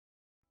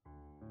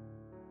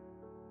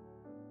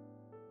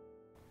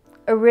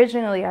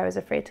originally I was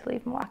afraid to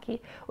leave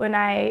Milwaukee. When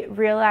I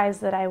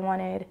realized that I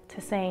wanted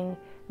to sing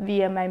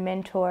via my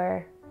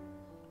mentor,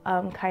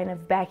 kind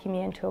of backing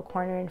me into a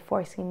corner and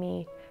forcing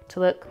me to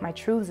look my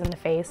truths in the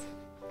face,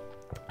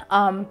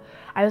 I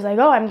was like,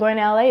 oh, I'm going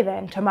to LA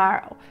then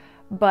tomorrow.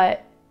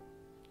 But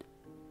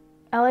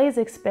LA is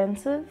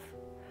expensive,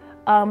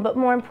 but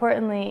more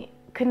importantly,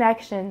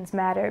 connections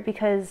matter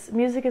because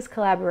music is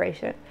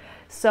collaboration.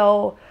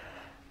 So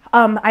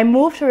I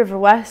moved to River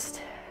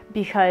West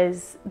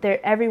because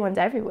everyone's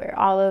everywhere.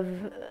 All of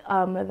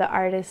the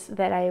artists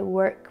that I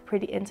work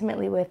pretty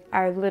intimately with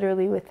are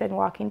literally within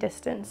walking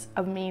distance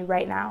of me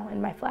right now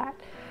in my flat.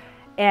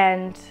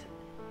 And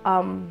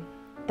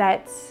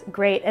that's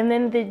great. And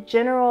then the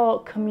general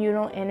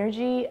communal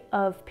energy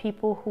of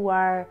people who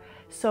are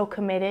so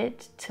committed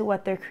to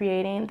what they're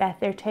creating that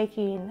they're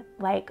taking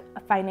like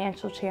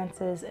financial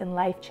chances and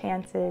life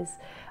chances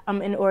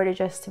in order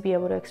just to be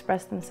able to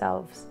express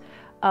themselves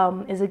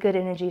is a good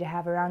energy to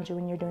have around you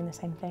when you're doing the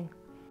same thing.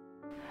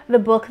 The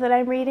book that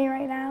I'm reading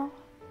right now,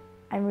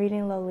 I'm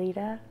reading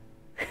Lolita.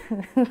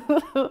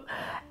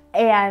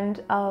 And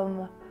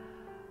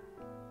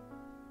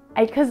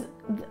because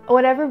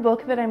whatever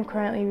book that I'm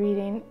currently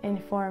reading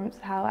informs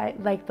how I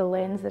like the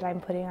lens that I'm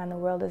putting on the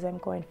world as I'm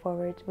going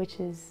forward, which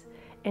is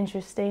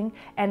interesting,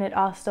 and it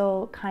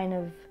also kind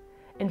of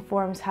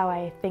informs how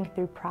I think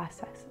through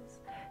processes.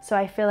 So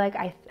I feel like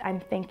I'm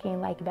thinking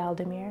like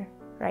Valdemir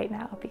right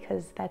now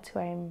because that's who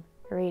I'm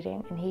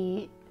reading, and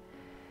he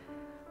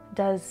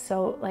does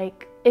so,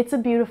 like, it's a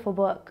beautiful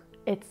book.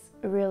 It's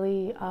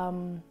really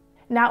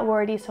not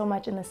wordy so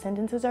much, and the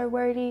sentences are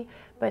wordy,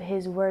 but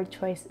his word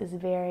choice is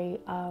very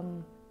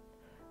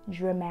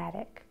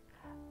dramatic,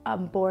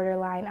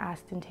 borderline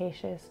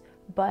ostentatious,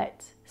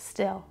 but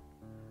still.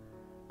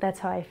 That's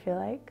how I feel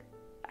like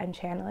I'm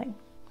channeling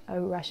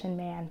a Russian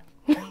man.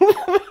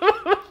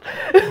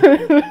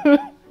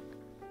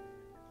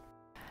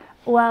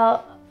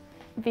 Well,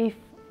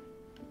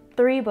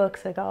 3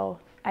 books ago,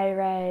 I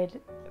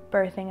read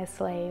Birthing a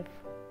Slave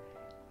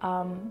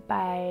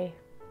by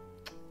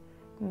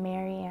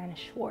Marianne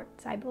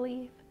Schwartz, I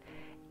believe.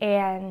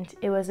 And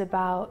it was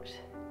about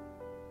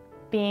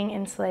being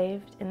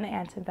enslaved in the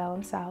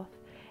antebellum South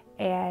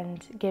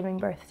and giving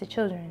birth to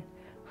children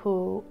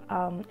who,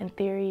 in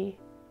theory,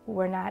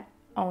 were not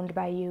owned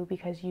by you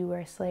because you were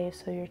a slave,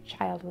 so your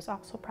child was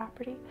also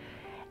property.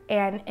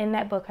 And in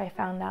that book, I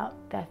found out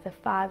that the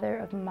father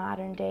of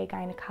modern day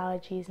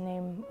gynecology's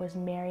name was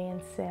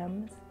Marion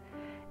Sims,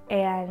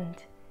 and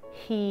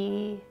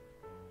he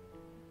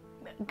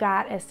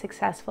got as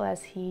successful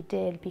as he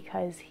did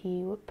because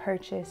he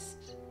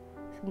purchased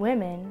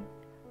women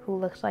who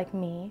looked like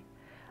me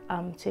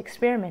to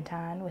experiment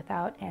on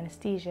without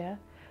anesthesia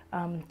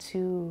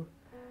to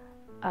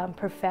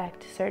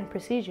perfect certain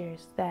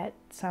procedures that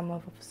some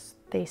of us,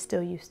 they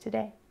still use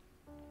today.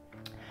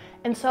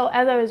 And so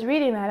as I was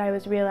reading that, I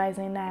was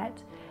realizing that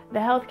the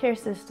healthcare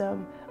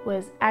system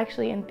was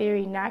actually, in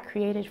theory, not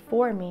created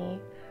for me,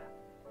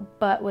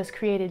 but was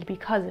created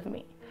because of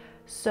me.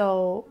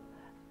 So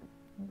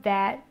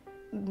that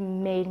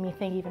made me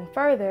think even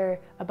further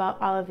about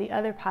all of the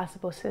other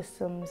possible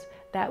systems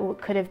that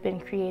could have been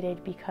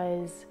created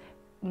because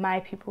my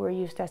people were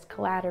used as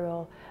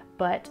collateral,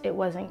 but it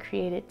wasn't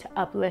created to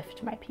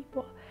uplift my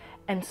people.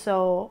 And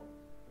so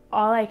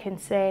all I can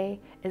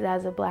say is,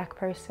 as a Black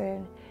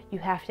person, you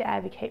have to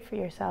advocate for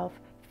yourself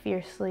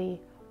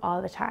fiercely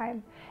all the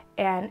time.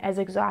 And as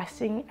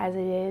exhausting as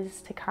it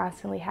is to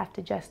constantly have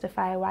to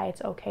justify why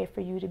it's okay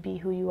for you to be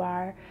who you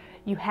are,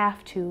 you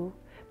have to,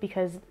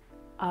 because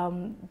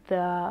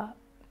the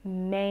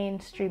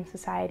mainstream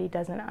society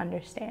doesn't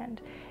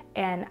understand.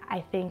 And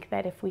I think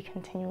that if we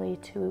continually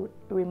to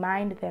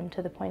remind them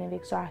to the point of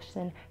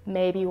exhaustion,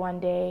 maybe one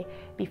day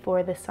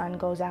before the sun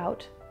goes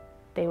out,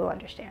 they will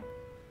understand.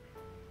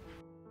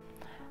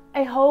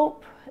 I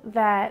hope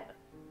that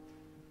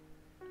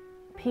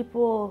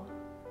people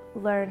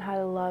learn how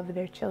to love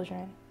their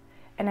children,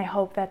 and I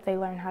hope that they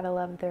learn how to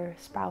love their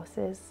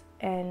spouses,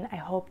 and I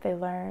hope they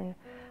learn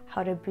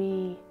how to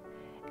be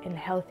in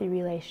healthy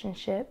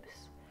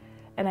relationships,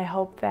 and I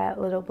hope that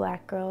little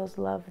Black girls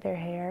love their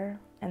hair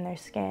and their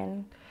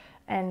skin,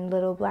 and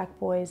little Black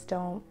boys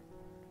don't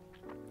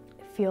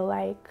feel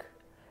like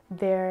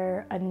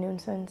they're a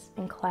nuisance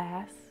in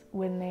class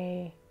when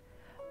they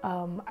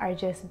are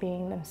just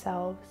being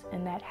themselves,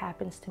 and that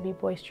happens to be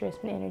boisterous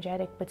and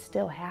energetic but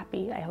still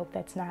happy. I hope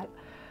that's not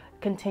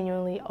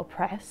continually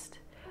oppressed.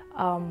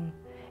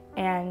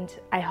 And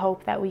I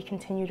hope that we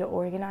continue to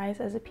organize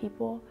as a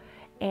people,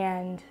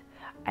 and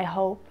I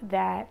hope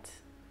that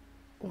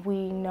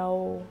we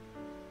know,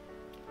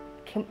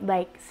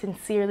 like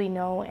sincerely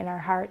know in our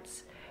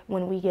hearts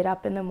when we get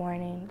up in the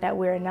morning that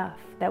we're enough,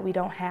 that we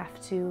don't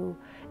have to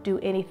do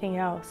anything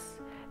else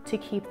to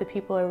keep the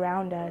people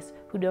around us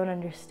who don't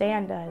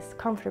understand us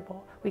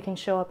comfortable. We can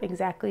show up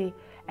exactly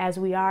as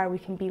we are. We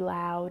can be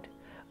loud,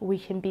 we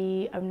can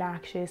be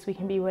obnoxious, we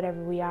can be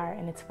whatever we are,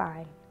 and it's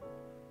fine.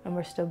 And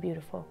we're still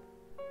beautiful.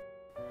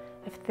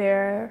 If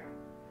there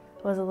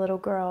was a little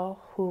girl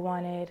who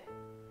wanted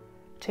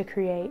to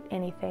create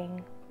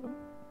anything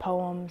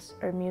poems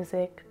or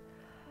music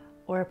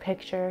or a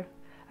picture.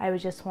 I would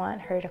just want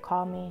her to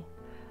call me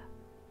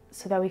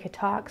so that we could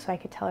talk, so I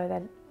could tell her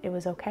that it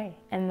was okay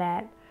and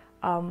that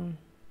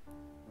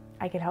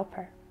I could help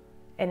her.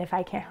 And if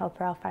I can't help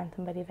her, I'll find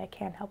somebody that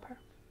can help her.